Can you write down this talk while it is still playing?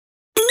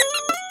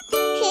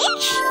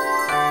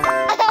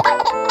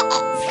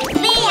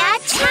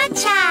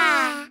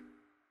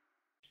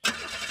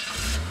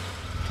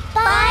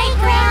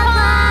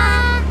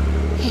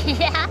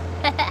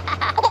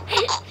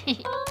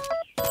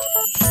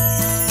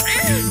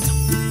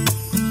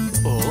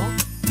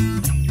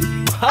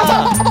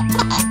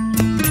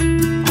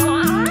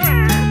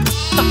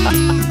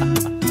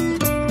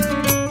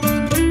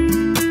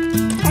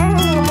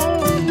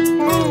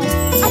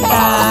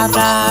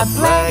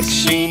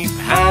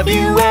have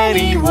you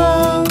any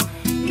wool?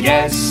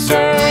 Yes,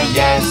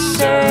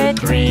 sir,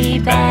 3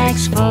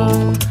 bags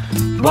full.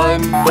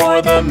 1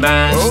 for the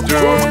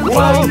master,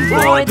 1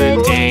 for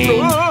the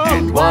dame,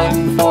 and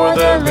 1 for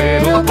the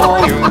little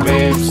boy who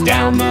lives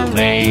down the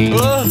lane.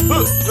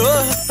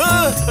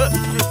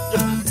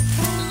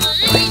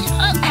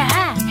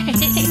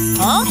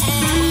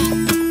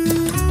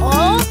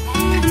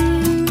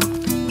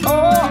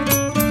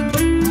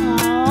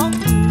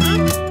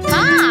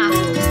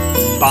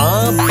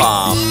 Baa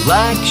Baa,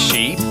 black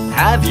sheep,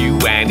 have you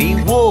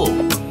any wool?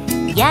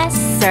 Yes,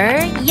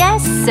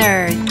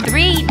 sir,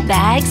 3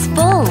 bags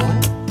full.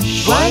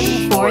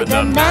 1 for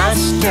the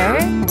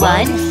master,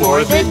 1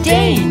 for the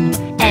dame,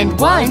 and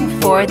 1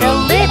 for the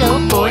little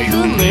boy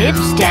who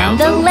lives down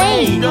the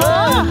lane.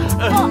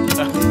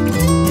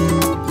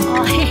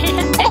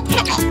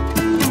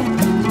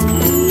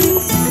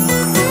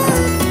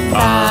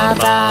 Baa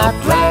Baa,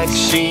 black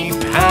sheep,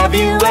 have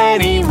you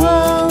any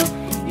wool?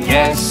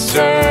 Yes,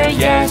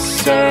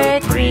 sir,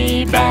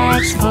 3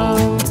 bags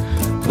full.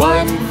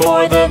 1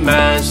 for the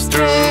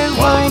master,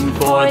 1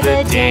 for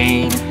the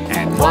dame,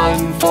 and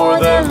 1 for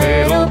the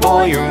little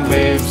boy who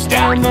lives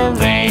down the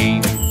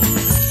lane.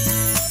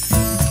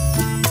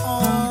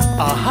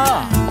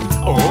 Aha!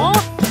 Oh!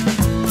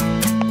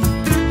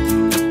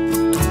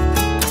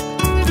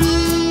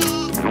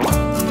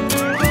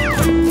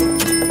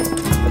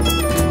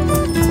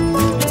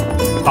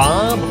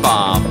 Baa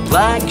Baa,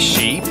 black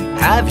sheep,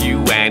 have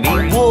you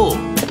any wool?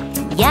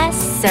 Yes,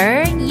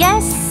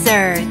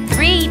 sir,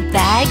 3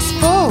 bags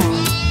full.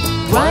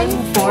 1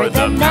 for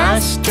the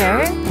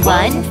master,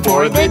 1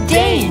 for the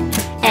dame,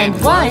 and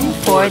 1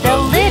 for the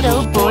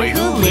little boy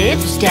who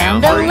lives down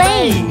the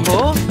lane.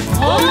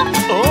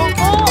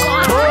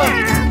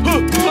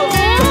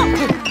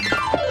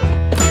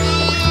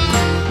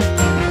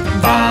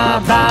 Baa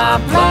Baa,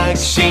 black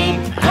sheep,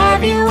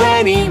 have you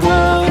any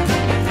wool?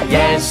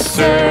 Yes,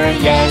 sir,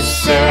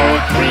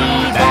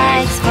 3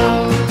 bags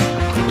full.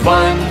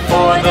 1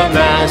 for the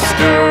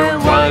master,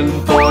 1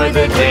 for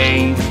the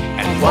dame,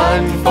 and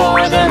 1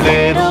 for the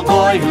little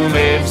boy who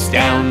lives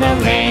down the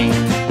lane.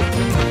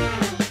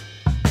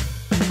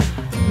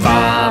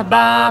 Baa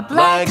Baa,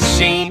 black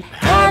sheep,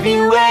 have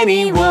you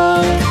any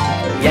wool?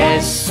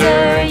 Yes,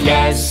 sir,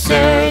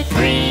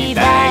 3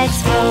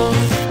 bags full.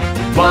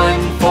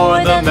 1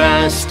 for the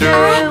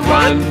master,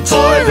 1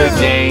 for the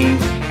dame,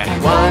 and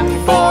 1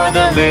 for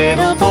the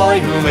little boy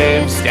who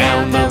lives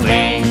down the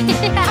lane.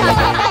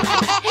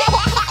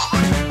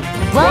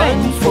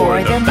 1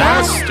 for the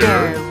master,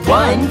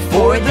 1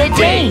 for the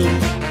dame,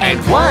 and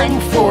 1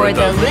 for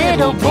the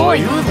little boy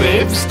who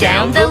lives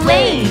down the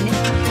lane.